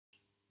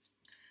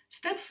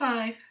Step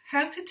 5.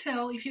 How to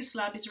tell if your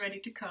slab is ready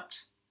to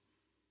cut.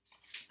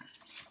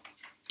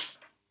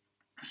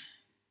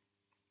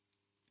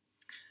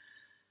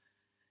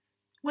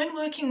 When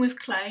working with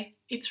clay,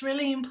 it's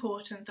really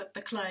important that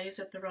the clay is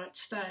at the right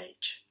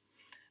stage.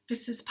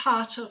 This is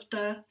part of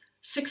the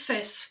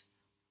success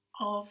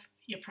of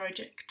your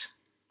project.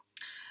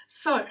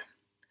 So,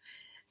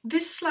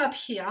 this slab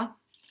here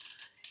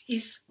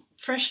is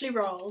freshly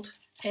rolled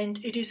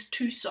and it is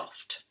too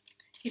soft.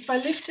 If I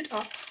lift it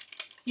up,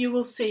 you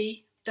will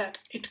see that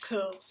it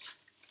curls.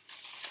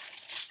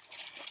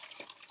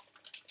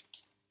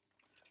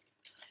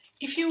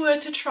 If you were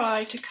to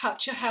try to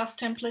cut your house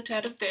template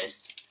out of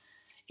this,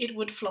 it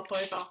would flop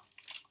over.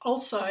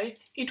 Also,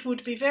 it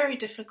would be very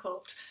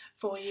difficult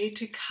for you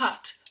to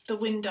cut the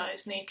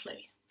windows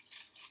neatly.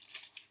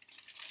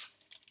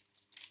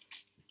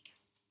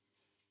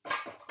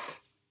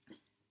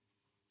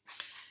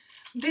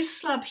 This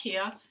slab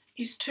here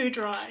is too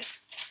dry.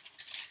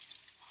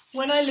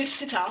 When I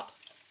lift it up,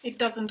 it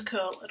doesn't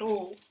curl at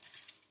all.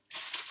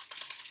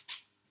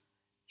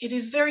 It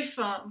is very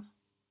firm.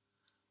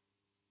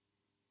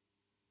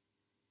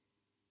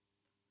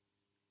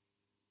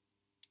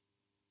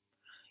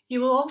 You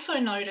will also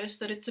notice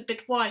that it's a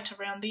bit white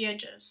around the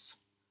edges.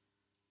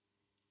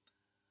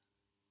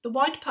 The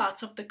white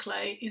parts of the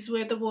clay is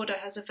where the water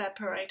has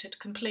evaporated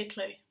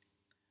completely.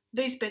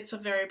 These bits are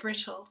very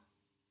brittle.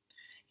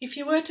 If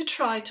you were to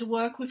try to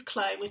work with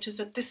clay which is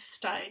at this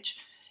stage,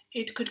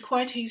 it could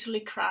quite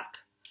easily crack,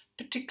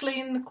 particularly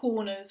in the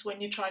corners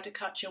when you try to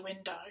cut your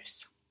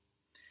windows.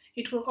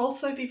 It will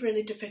also be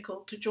really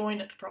difficult to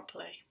join it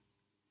properly.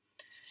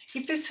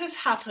 If this has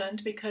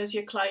happened because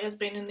your clay has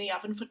been in the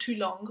oven for too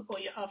long or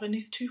your oven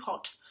is too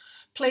hot,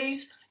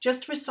 please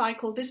just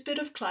recycle this bit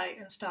of clay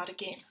and start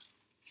again.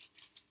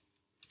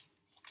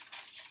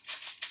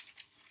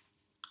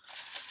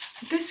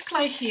 This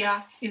clay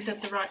here is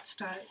at the right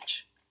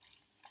stage.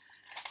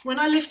 When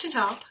I lift it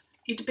up,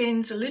 it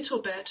bends a little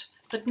bit,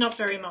 but not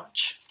very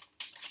much.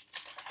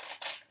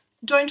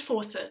 Don't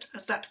force it,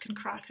 as that can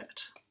crack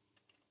it.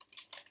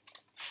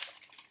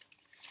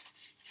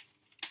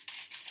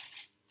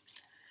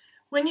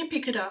 When you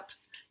pick it up,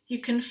 you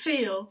can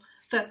feel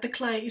that the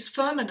clay is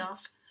firm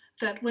enough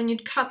that when you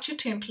cut your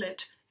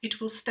template,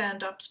 it will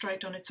stand up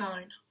straight on its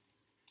own.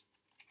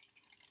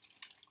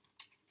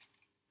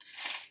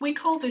 We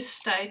call this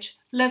stage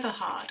leather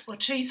hard or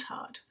cheese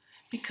hard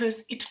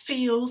because it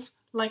feels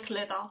like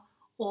leather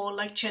or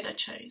like cheddar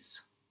cheese.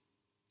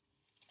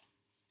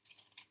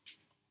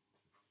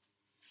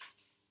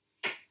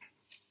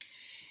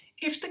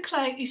 If the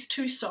clay is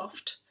too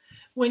soft,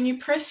 when you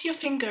press your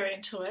finger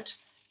into it,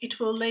 it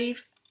will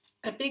leave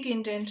a big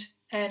indent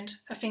and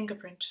a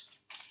fingerprint.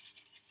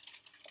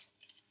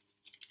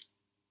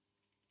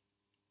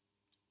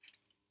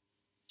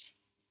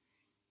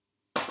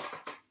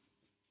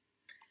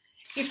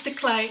 If the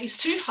clay is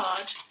too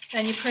hard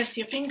and you press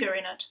your finger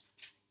in it,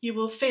 you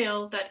will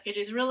feel that it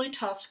is really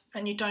tough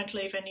and you don't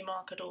leave any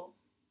mark at all.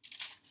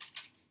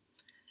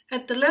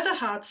 At the leather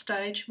hard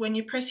stage, when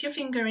you press your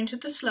finger into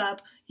the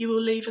slab, you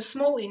will leave a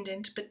small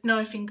indent but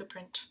no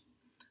fingerprint.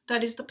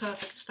 That is the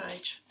perfect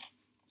stage.